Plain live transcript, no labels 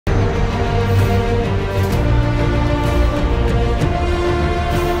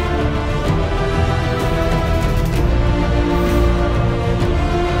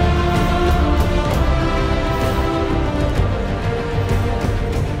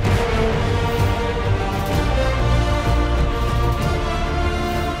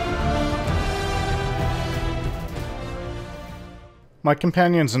My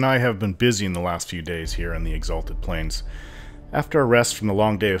companions and I have been busy in the last few days here in the Exalted Plains. After a rest from the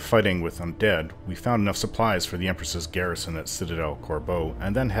long day of fighting with undead, we found enough supplies for the Empress's garrison at Citadel Corbeau,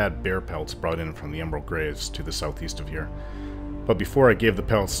 and then had bear pelts brought in from the Emerald Graves to the southeast of here. But before I gave the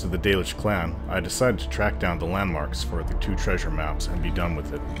pelts to the Dalish clan, I decided to track down the landmarks for the 2 treasure maps and be done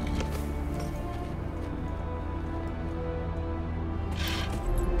with it.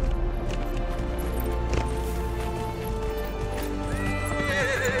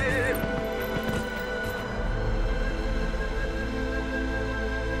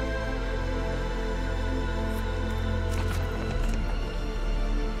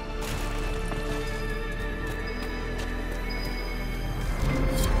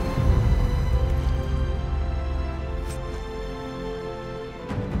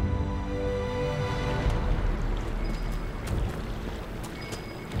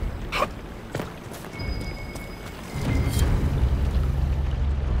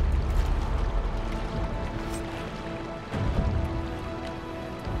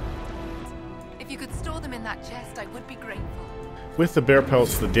 With the bear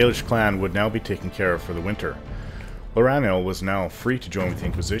pelts, the Dalish clan would now be taken care of for the winter. Loranil was now free to join with the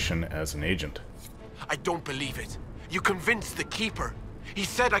Inquisition as an agent. I don't believe it. You convinced the Keeper. He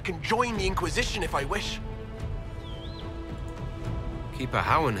said I can join the Inquisition if I wish. Keeper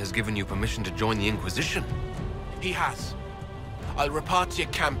Howen has given you permission to join the Inquisition. He has. I'll report to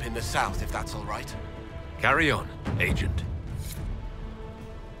your camp in the south if that's all right. Carry on, Agent.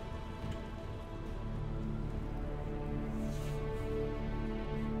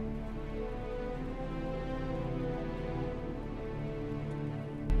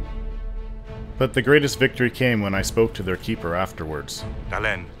 But the greatest victory came when I spoke to their keeper afterwards.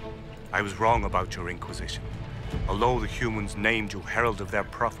 Dalen, I was wrong about your Inquisition. Although the humans named you Herald of their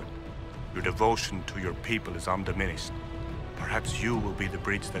Prophet, your devotion to your people is undiminished. Perhaps you will be the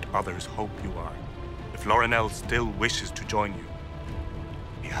bridge that others hope you are. If Loranel still wishes to join you,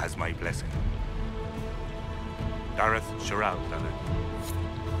 he has my blessing. Dareth Shiral, Dalen.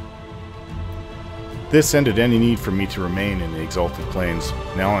 This ended any need for me to remain in the Exalted Plains.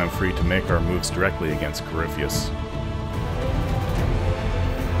 Now I am free to make our moves directly against Corypheus.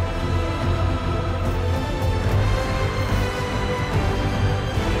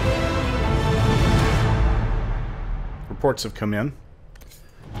 Reports have come in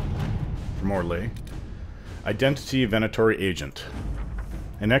from Orlais. Identity Venatory Agent.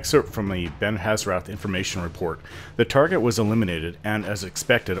 An excerpt from the Ben Hazrath information report. The target was eliminated, and as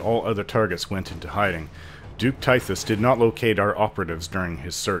expected, all other targets went into hiding. Duke Tithus did not locate our operatives during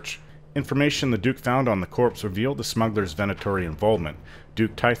his search. Information the Duke found on the corpse revealed the smuggler's Venatory involvement.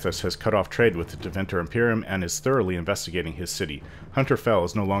 Duke Tithus has cut off trade with the Deventer Imperium and is thoroughly investigating his city. Hunter Fell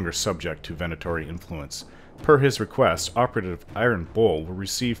is no longer subject to Venatory influence. Per his request, Operative Iron Bull will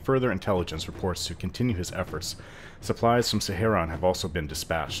receive further intelligence reports to continue his efforts. Supplies from Saharan have also been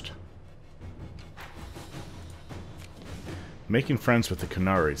dispatched. Making friends with the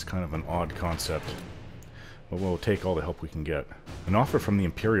Qunari is kind of an odd concept, but we'll take all the help we can get. An offer from the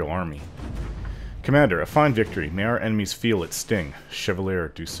Imperial Army. Commander, a fine victory. May our enemies feel its sting. Chevalier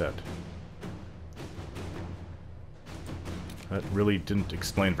Doucet. That really didn't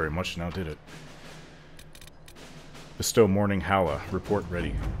explain very much now, did it? Bestow Morning Hala. Report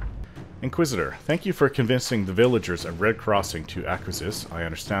ready. Inquisitor, thank you for convincing the villagers of Red Crossing to acquiesce. I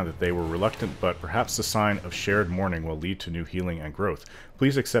understand that they were reluctant, but perhaps the sign of shared mourning will lead to new healing and growth.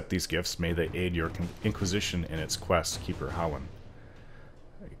 Please accept these gifts. May they aid your Inquisition in its quest. Keeper Howen.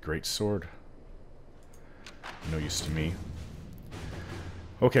 A great sword. No use to me.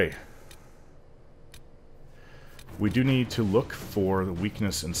 Okay. We do need to look for the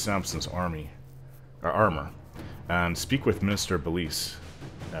weakness in Samson's armor, and speak with Minister Belize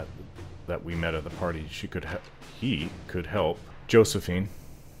that we met at the party. He could help. Josephine.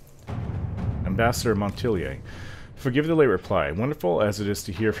 Ambassador Montilier. Forgive the late reply. Wonderful as it is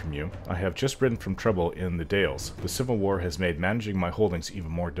to hear from you, I have just ridden from trouble in the Dales. The Civil War has made managing my holdings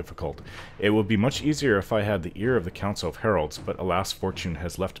even more difficult. It would be much easier if I had the ear of the Council of Heralds, but alas, fortune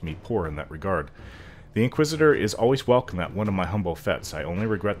has left me poor in that regard. The Inquisitor is always welcome at one of my humble fetes. I only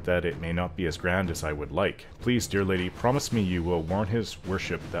regret that it may not be as grand as I would like. Please, dear lady, promise me you will warn his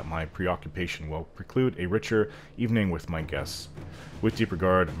worship that my preoccupation will preclude a richer evening with my guests. With deep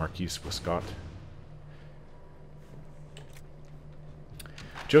regard, Marquise Wiscott.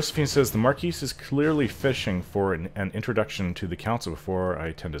 Josephine says, the Marquise is clearly fishing for an introduction to the Council before I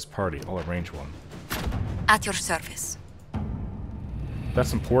attend his party. I'll arrange one. At your service.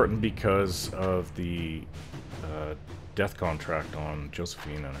 That's important because of the death contract on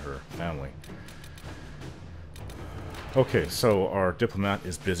Josephine and her family. Okay, so our diplomat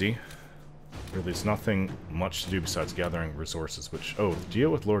is busy. Really, there's nothing much to do besides gathering resources, which... Oh, deal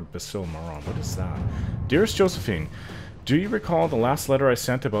with Lord Basil Moron. What is that? Dearest Josephine, do you recall the last letter I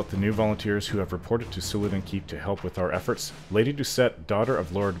sent about the new volunteers who have reported to Sullivan Keep to help with our efforts? Lady Doucette, daughter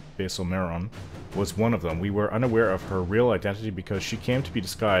of Lord Basil Moron, was one of them. We were unaware of her real identity because she came to be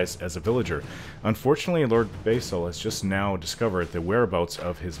disguised as a villager. Unfortunately, Lord Basil has just now discovered the whereabouts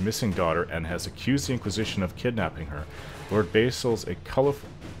of his missing daughter and has accused the Inquisition of kidnapping her. Lord Basil's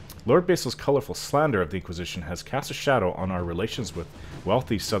colorful slander of the Inquisition has cast a shadow on our relations with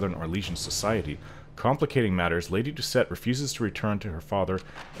wealthy Southern Orlesian society. Complicating matters, Lady Doucette refuses to return to her father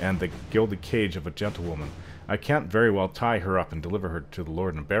and the gilded cage of a gentlewoman. I can't very well tie her up and deliver her to the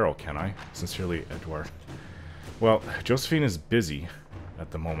Lord in a barrel, can I? Sincerely, Edouard. Well, Josephine is busy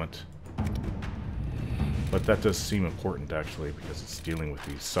at the moment. But that does seem important, actually, because it's dealing with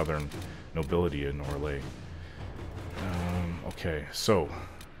the Southern nobility in Orlais. Okay, so...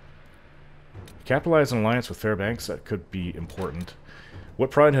 Capitalize an alliance with Fairbanks, that could be important.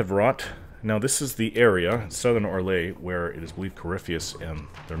 What Pride have wrought? Now this is the area, southern Orlais, where it is believed Corypheus and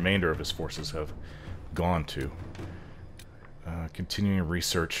the remainder of his forces have gone to. Continuing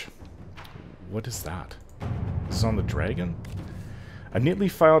research. What is that? This is on the dragon? A neatly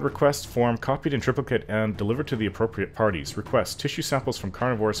filed request form copied in triplicate and delivered to the appropriate parties. Request: tissue samples from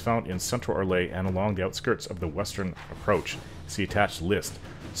carnivores found in central Orlais and along the outskirts of the western approach. See attached list.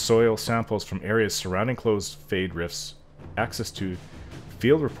 Soil samples from areas surrounding closed fade rifts. Access to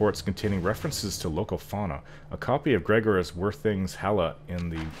field reports containing references to local fauna. A copy of Gregor's Worthing's Halla in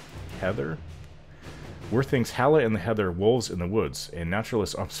the Heather? Worthing's Halla in the Heather, Wolves in the Woods, a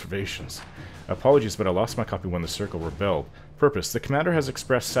naturalist observations. Apologies, but I lost my copy when the Circle rebelled. Purpose: the Commander has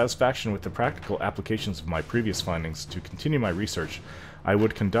expressed satisfaction with the practical applications of my previous findings. To continue my research, I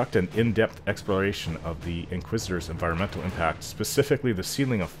would conduct an in-depth exploration of the Inquisitor's environmental impact, specifically the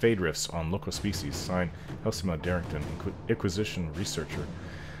sealing of fade rifts on local species. Signed, Halcima Darrington, Inquisition Researcher.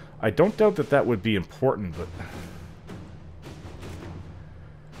 I don't doubt that that would be important, but...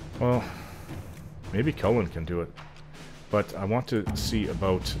 Well, maybe Cullen can do it. But I want to see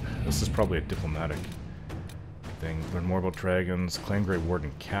about... This is probably a diplomatic thing. Learn more about dragons. Claim Grey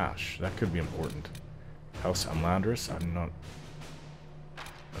Warden Cash. That could be important. House Amlandris? I don't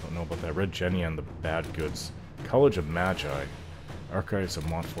know about that. Red Jenny and the Bad Goods. College of Magi. Archives of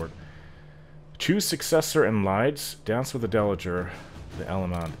Montfort. Choose Successor and Lides. Dance with the Dowager. The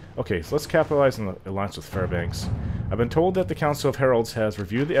Alamand. Okay, so let's capitalize on the alliance with Fairbanks. I've been told that the Council of Heralds has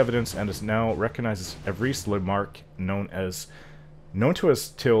reviewed the evidence and is now recognizes Everest Lamarck, known to us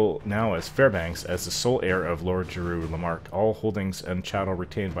till now as Fairbanks, as the sole heir of Lord Giroux Lamarck. All holdings and chattel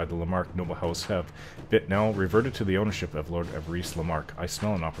retained by the Lamarck noble house have been now reverted to the ownership of Lord Everest Lamarck. I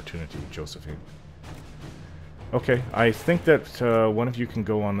smell an opportunity, Josephine. Okay, I think that one of you can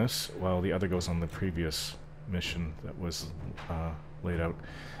go on this, while the other goes on the previous mission that was laid out.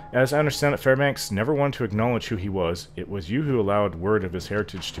 As I understand it, Fairbanks never wanted to acknowledge who he was. It was you who allowed word of his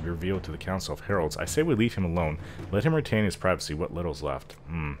heritage to be revealed to the Council of Heralds. I say we leave him alone. Let him retain his privacy, what little's left.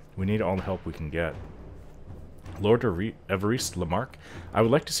 We need all the help we can get. Lord Everest Lamarck, I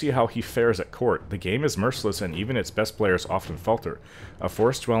would like to see how he fares at court. The game is merciless and even its best players often falter. A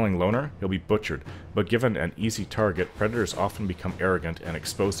forest-dwelling loner, he'll be butchered. But given an easy target, predators often become arrogant and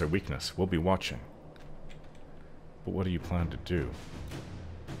expose their weakness. We'll be watching. But what do you plan to do?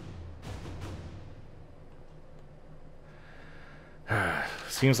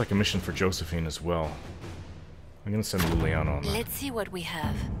 Seems like a mission for Josephine as well. I'm gonna send Liliana on that. Let's see what we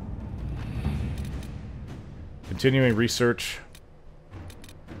have. Continuing research.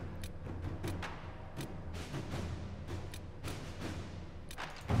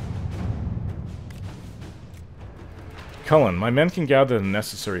 Cullen, my men can gather the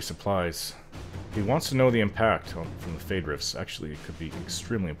necessary supplies. He wants to know the impact from the Fade Rifts. Actually, it could be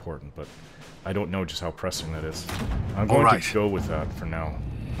extremely important, but I don't know just how pressing that is. I'm going to go with that for now.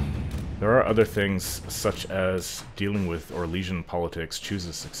 There are other things, such as dealing with Orlesian politics, choose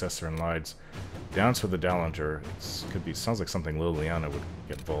a successor in Lides. Dance with the Dowager. Sounds like something Liliana would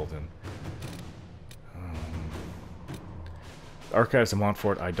get involved in. Archives of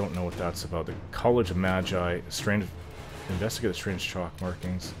Montfort, I don't know what that's about. The College of Magi, investigate the strange chalk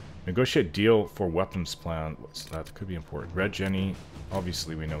markings. Negotiate deal for weapons plan. That could be important. Red Jenny,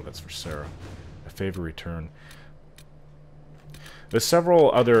 obviously we know that's for Sarah. A favor return. There's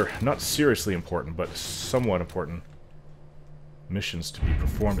several other, not seriously important, but somewhat important missions to be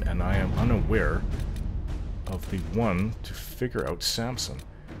performed, and I am unaware of the one to figure out Samson.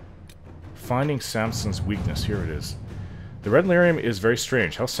 Finding Samson's weakness, here it is. The red lyrium is very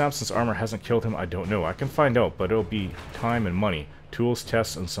strange. How Samson's armor hasn't killed him, I don't know. I can find out, but it'll be time and money. Tools,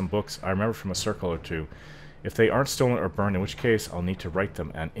 tests, and some books I remember from a circle or two. If they aren't stolen or burned, in which case I'll need to write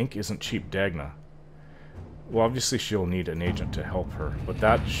them, and ink isn't cheap, Dagna. Well, obviously she'll need an agent to help her, but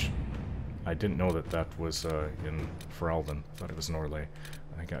that... I didn't know that that was in Ferelden. I thought it was Norlay.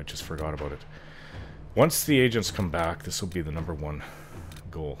 I think I just forgot about it. Once the agents come back, this will be the #1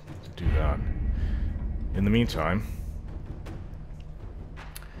 goal, to do that. In the meantime,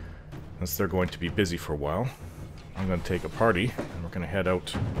 since they're going to be busy for a while, I'm going to take a party, and we're going to head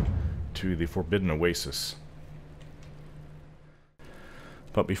out to the Forbidden Oasis.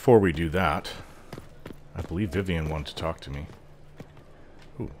 But before we do that, I believe Vivienne wanted to talk to me.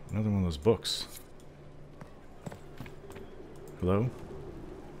 Ooh, another one of those books. Hello?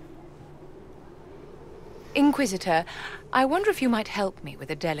 Inquisitor, I wonder if you might help me with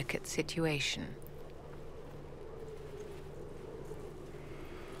a delicate situation.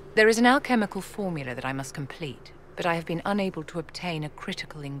 There is an alchemical formula that I must complete, but I have been unable to obtain a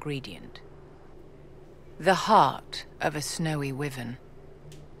critical ingredient. The heart of a snowy wyvern.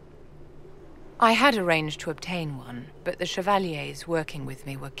 I had arranged to obtain one, but the chevaliers working with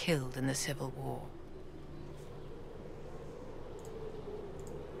me were killed in the Civil War.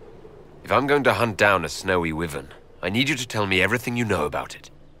 If I'm going to hunt down a snowy wyvern, I need you to tell me everything you know about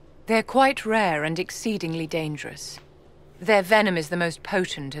it. They're quite rare and exceedingly dangerous. Their venom is the most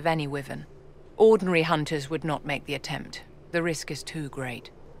potent of any wyvern. Ordinary hunters would not make the attempt. The risk is too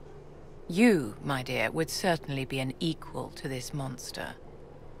great. You, my dear, would certainly be an equal to this monster.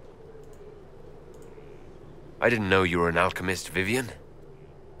 I didn't know you were an alchemist, Vivienne.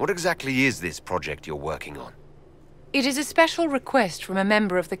 What exactly is this project you're working on? It is a special request from a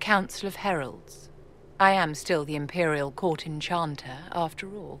member of the Council of Heralds. I am still the Imperial Court Enchanter,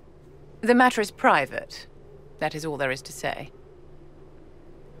 after all. The matter is private. That is all there is to say.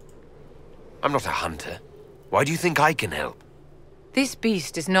 I'm not a hunter. Why do you think I can help? This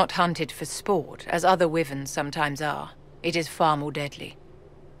beast is not hunted for sport, as other wyverns sometimes are. It is far more deadly.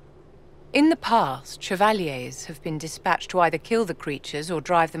 In the past, chevaliers have been dispatched to either kill the creatures or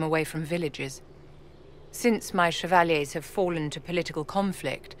drive them away from villages. Since my chevaliers have fallen to political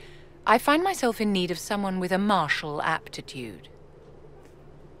conflict, I find myself in need of someone with a martial aptitude.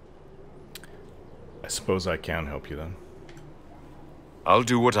 I suppose I can help you then. I'll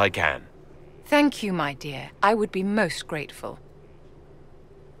do what I can. Thank you, my dear. I would be most grateful.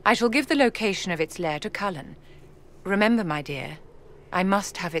 I shall give the location of its lair to Cullen. Remember, my dear, I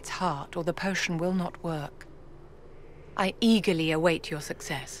must have its heart, or the potion will not work. I eagerly await your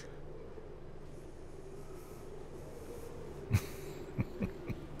success.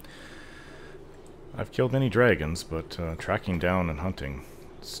 I've killed many dragons, but tracking down and hunting,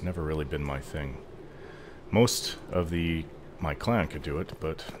 it's never really been my thing. Most of my clan could do it,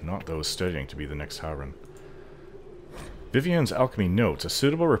 but not those studying to be the next Howren. Vivienne's alchemy notes, a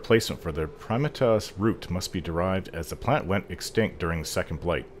suitable replacement for the Primitas root must be derived as the plant went extinct during the Second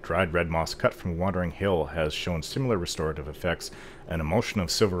Blight. Dried red moss cut from a wandering hill has shown similar restorative effects. An emulsion of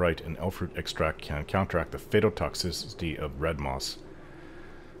silverite and elfroot extract can counteract the fatal toxicity of red moss.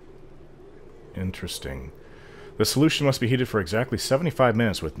 Interesting. The solution must be heated for exactly 75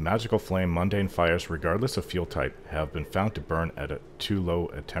 minutes with magical flame. Mundane fires, regardless of fuel type, have been found to burn at too low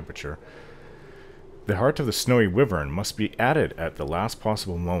a temperature. The heart of the snowy wyvern must be added at the last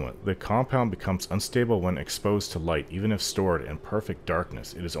possible moment. The compound becomes unstable when exposed to light, even if stored in perfect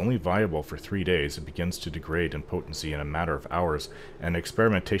darkness. It is only viable for 3 days. It begins to degrade in potency in a matter of hours, and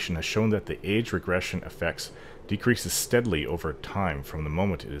experimentation has shown that the age regression effects decreases steadily over time from the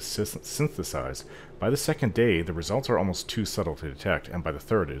moment it is synthesized. By the second day, the results are almost too subtle to detect, and by the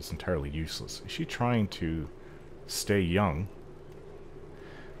third, it is entirely useless. Is she trying to stay young?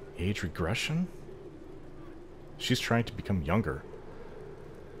 Age regression? She's trying to become younger.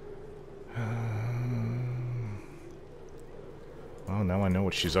 Well, now I know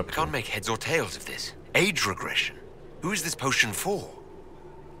what she's up to. I can't make heads or tails of this. Age regression. Who is this potion for? Well,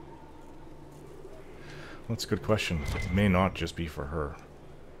 that's a good question. It may not just be for her.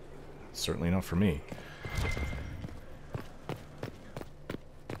 Certainly not for me.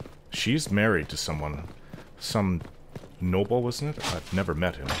 She's married to someone. Some noble, wasn't it? I've never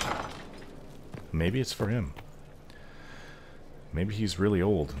met him. Maybe it's for him. Maybe he's really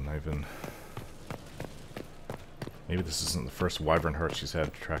old and I've been... Maybe this isn't the first wyvern heart she's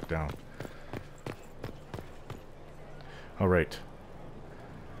had to track down. Alright.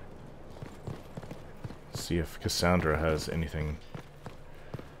 See if Cassandra has anything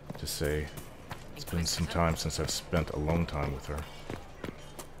to say. It's been some time since I've spent alone time with her.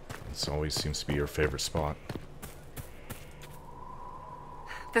 This always seems to be her favorite spot.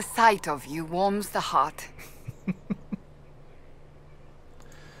 The sight of you warms the heart.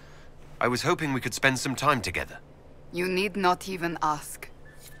 I was hoping we could spend some time together. You need not even ask.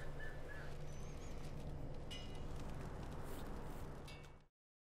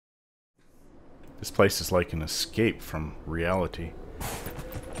 This place is like an escape from reality.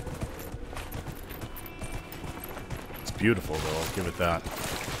 It's beautiful, though, I'll give it that.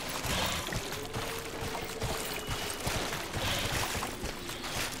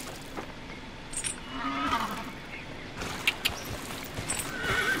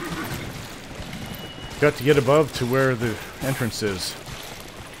 Got to get above to where the entrance is.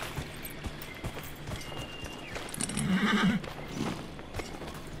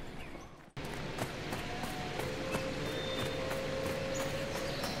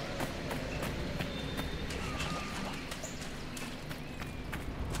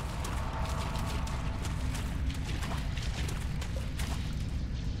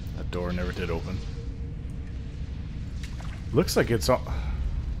 That door never did open. Looks like it's all...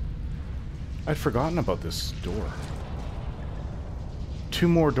 I'd forgotten about this door. 2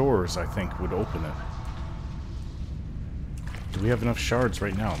 more doors, I think, would open it. Do we have enough shards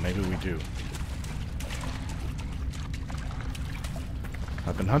right now? Maybe we do.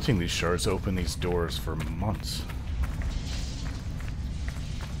 I've been hunting these shards to open these doors for months.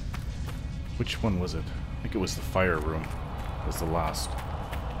 Which one was it? I think it was the fire room. It was the last.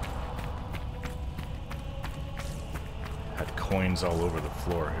 Had coins all over the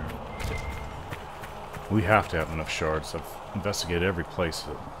floor here. We have to have enough shards. I've investigated every place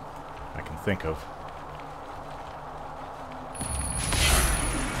that I can think of.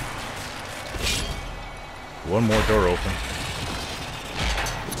 One more door open.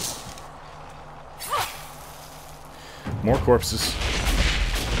 More corpses.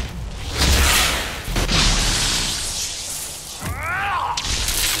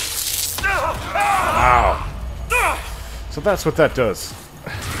 Ow! So that's what that does.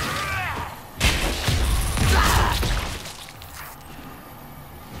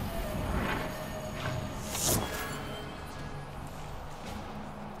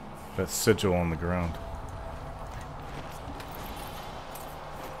 That sigil on the ground.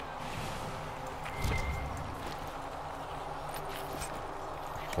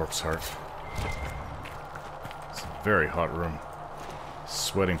 Corpse heart. It's a very hot room.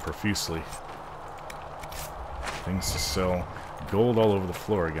 Sweating profusely. Things to sell. Gold all over the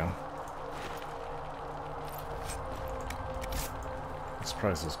floor again. I'm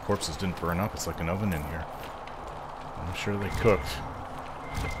surprised those corpses didn't burn up. It's like an oven in here. I'm sure they cooked.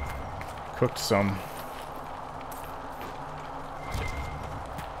 Cooked some.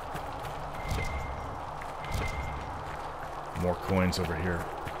 More coins over here.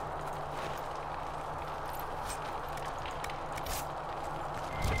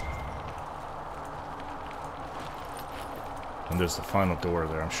 And there's the final door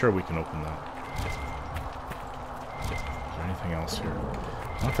there. I'm sure we can open that. Is there anything else here?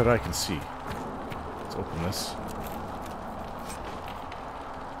 Not that I can see. Let's open this.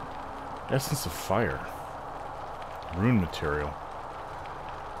 Essence of fire. Rune material.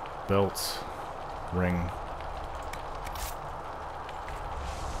 Belts. Ring.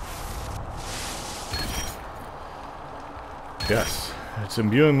 Yes. It's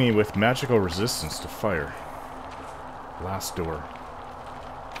imbuing me with magical resistance to fire. Last door.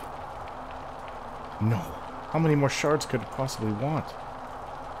 No. How many more shards could it possibly want?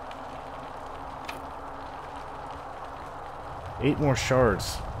 8 more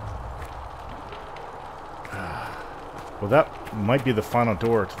shards. Well, that might be the final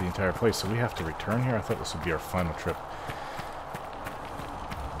door to the entire place, so we have to return here? I thought this would be our final trip.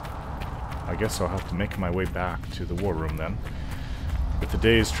 I guess I'll have to make my way back to the war room then. With the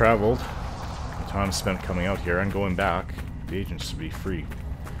days traveled, the time spent coming out here and going back, the agents should be free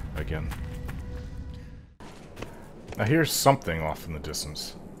again. I hear something off in the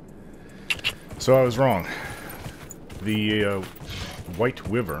distance. So I was wrong. The White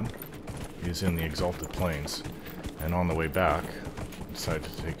Wyvern is in the Exalted Plains. And on the way back, I decided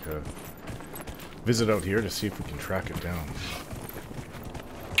to take a visit out here to see if we can track it down.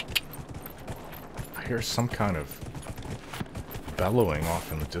 I hear some kind of bellowing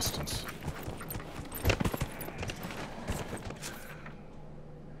off in the distance.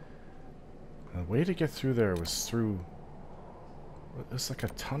 The way to get through there was through... It's like a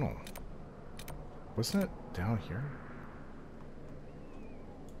tunnel. Wasn't it down here?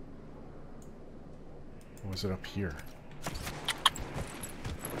 Or was it up here?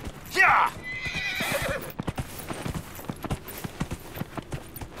 Yeah!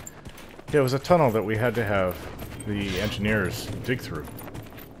 Yeah, it was a tunnel that we had to have the engineers dig through.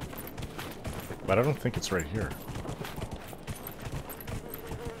 but I don't think it's right here.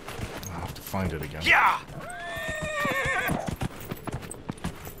 I'll have to find it again. Yeah!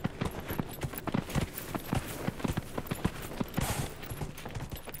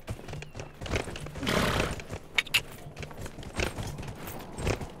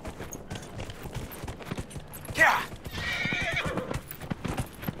 Yeah!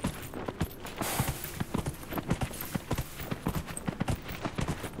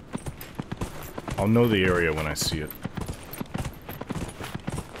 I'll know the area when I see it.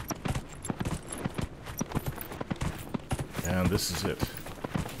 And this is it.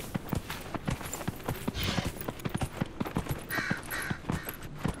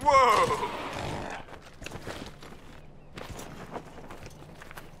 Whoa!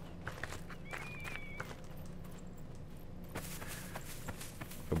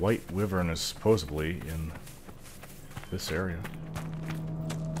 The white wyvern is supposedly in this area.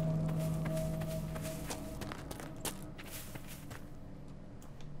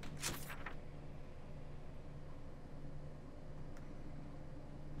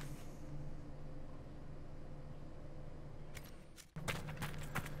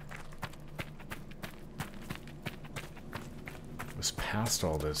 Was past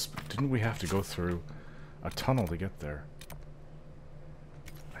all this, but didn't we have to go through a tunnel to get there?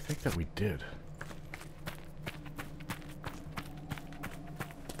 I think that we did.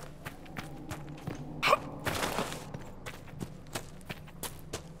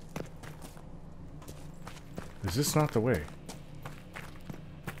 Is this not the way?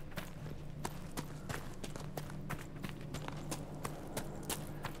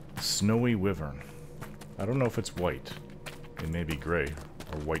 Snowy wyvern. I don't know if it's white. It may be gray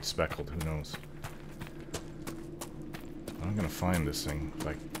or white speckled, who knows. I'm gonna find this thing if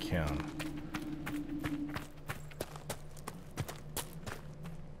I can.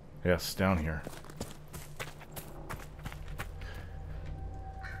 Yes, down here.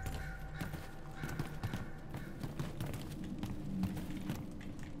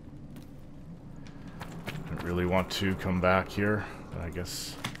 I don't really want to come back here, but I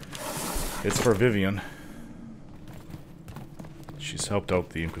guess it's for Vivienne. She's helped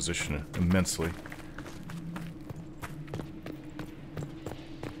out the Inquisition immensely.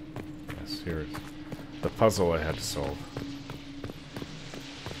 Yes, here's the puzzle I had to solve.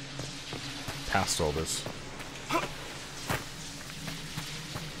 Past all this.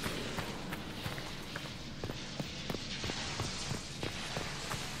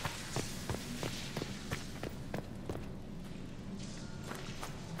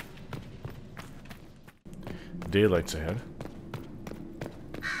 Daylight's ahead.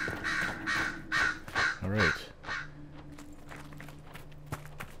 Alright.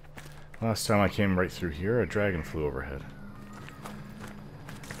 Last time I came right through here, a dragon flew overhead.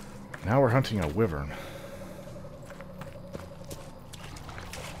 Now we're hunting a wyvern.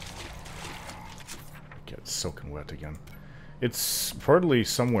 Get soaking wet again. It's partly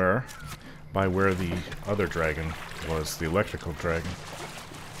somewhere by where the other dragon was, the electrical dragon.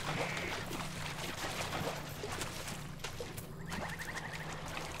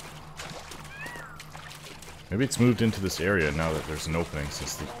 Maybe it's moved into this area now that there's an opening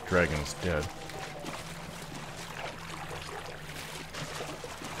since the dragon is dead.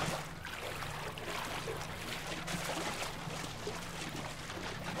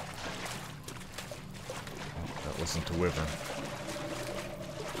 Oh, that wasn't a wyvern.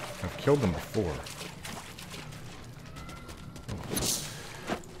 I've killed them before. Oh.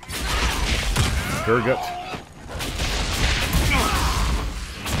 Gurgut.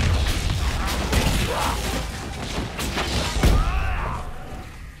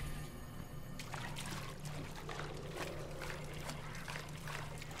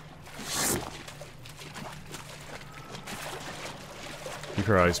 Keep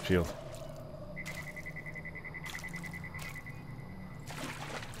her eyes peeled.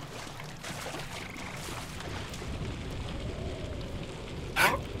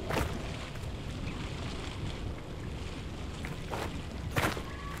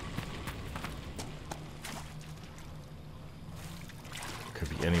 Could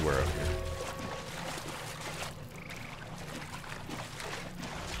be anywhere out here.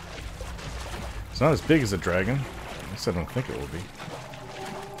 It's not as big as a dragon. At least I don't think it will be.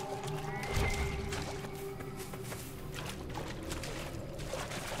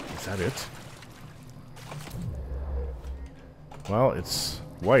 Is that it? Well, it's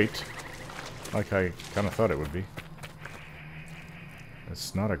white, like I kind of thought it would be.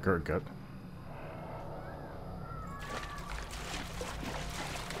 It's not a Gurgut.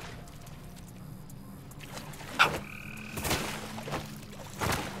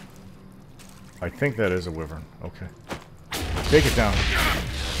 I think that is a wyvern. Okay. Take it down.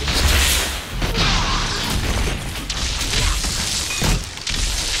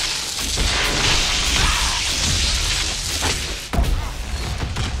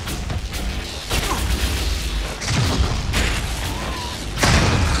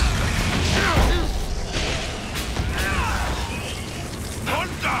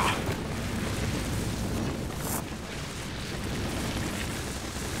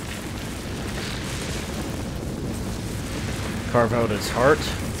 Carve out his heart.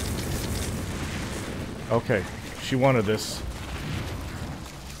 Okay, she wanted this.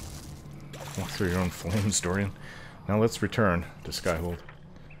 Walk through your own flames, Dorian. Now let's return to Skyhold.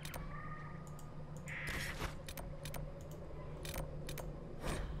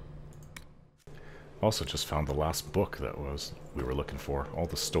 Also just found the last book that we were looking for. All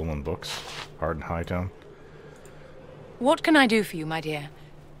the stolen books. Hard in Hightown. What can I do for you, my dear?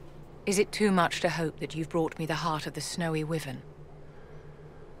 Is it too much to hope that you've brought me the heart of the snowy wyvern?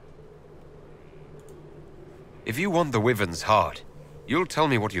 If you want the wyvern's heart, you'll tell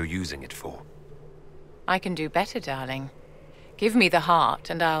me what you're using it for. I can do better, darling. Give me the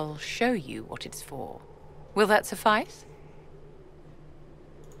heart, and I'll show you what it's for. Will that suffice?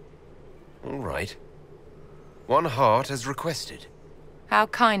 All right. 1 heart as requested. How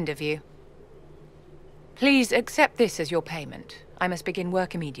kind of you. Please accept this as your payment. I must begin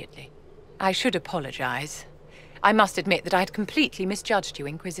work immediately. I should apologize. I must admit that I'd completely misjudged you,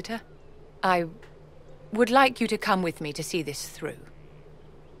 Inquisitor. I would like you to come with me to see this through.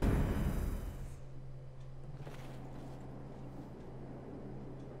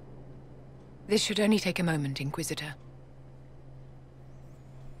 This should only take a moment, Inquisitor.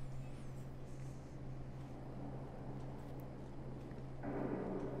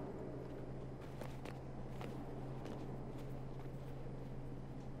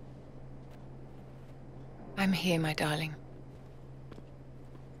 I'm here, my darling.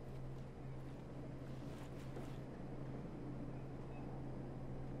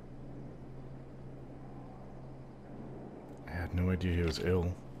 I had no idea he was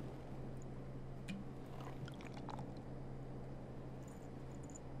ill.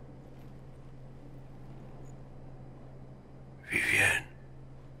 Vivienne,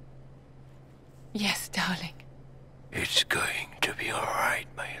 Yes, darling. it's going to be all right,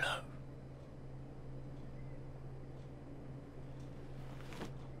 my love.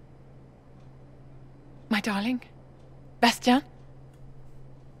 My darling? Bastien?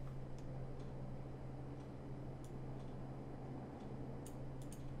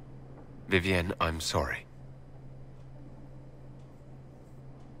 Vivienne, I'm sorry.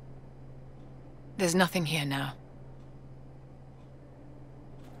 There's nothing here now.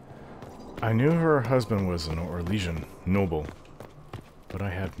 I knew her husband was an Orlesian noble, but I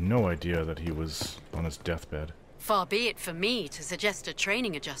had no idea that he was on his deathbed. Far be it for me to suggest a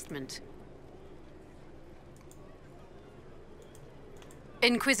training adjustment.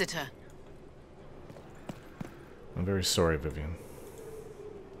 Inquisitor. I'm very sorry, Vivienne.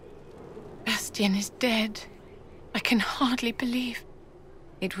 Bastien is dead. I can hardly believe.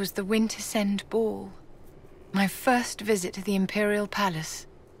 It was the Wintersend Ball. My first visit to the Imperial Palace.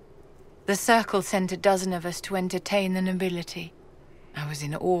 The Circle sent a dozen of us to entertain the nobility. I was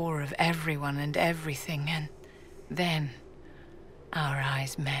in awe of everyone and everything, and then our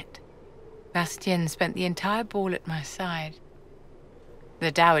eyes met. Bastien spent the entire ball at my side.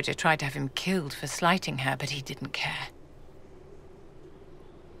 The Dowager tried to have him killed for slighting her, but he didn't care.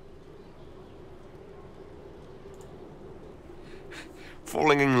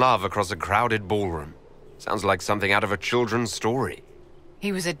 Falling in love across a crowded ballroom. Sounds like something out of a children's story.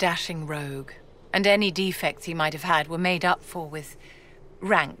 He was a dashing rogue, and any defects he might have had were made up for with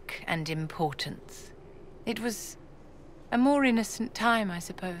rank and importance. It was a more innocent time, I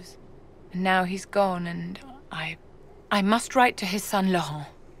suppose. And now he's gone, and I must write to his son Laurent.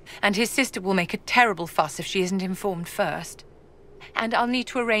 And his sister will make a terrible fuss if she isn't informed first. And I'll need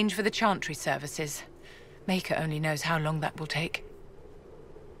to arrange for the chantry services. Maker only knows how long that will take.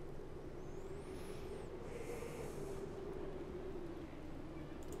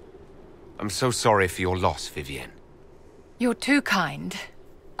 I'm so sorry for your loss, Vivienne. You're too kind.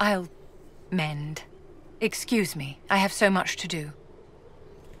 I'll mend. Excuse me, I have so much to do.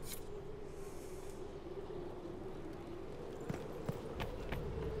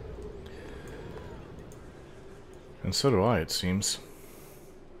 And so do I, it seems.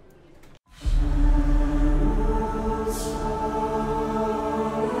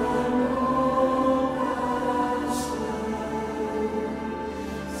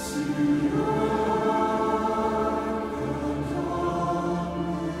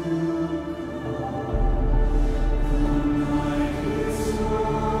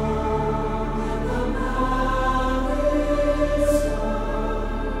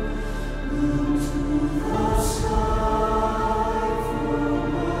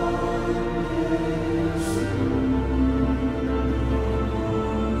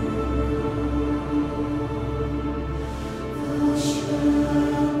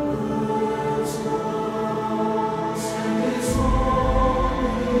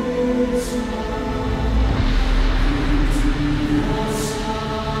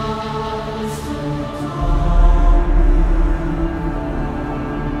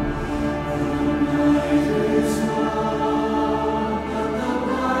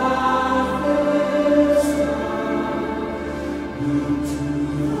 Bye.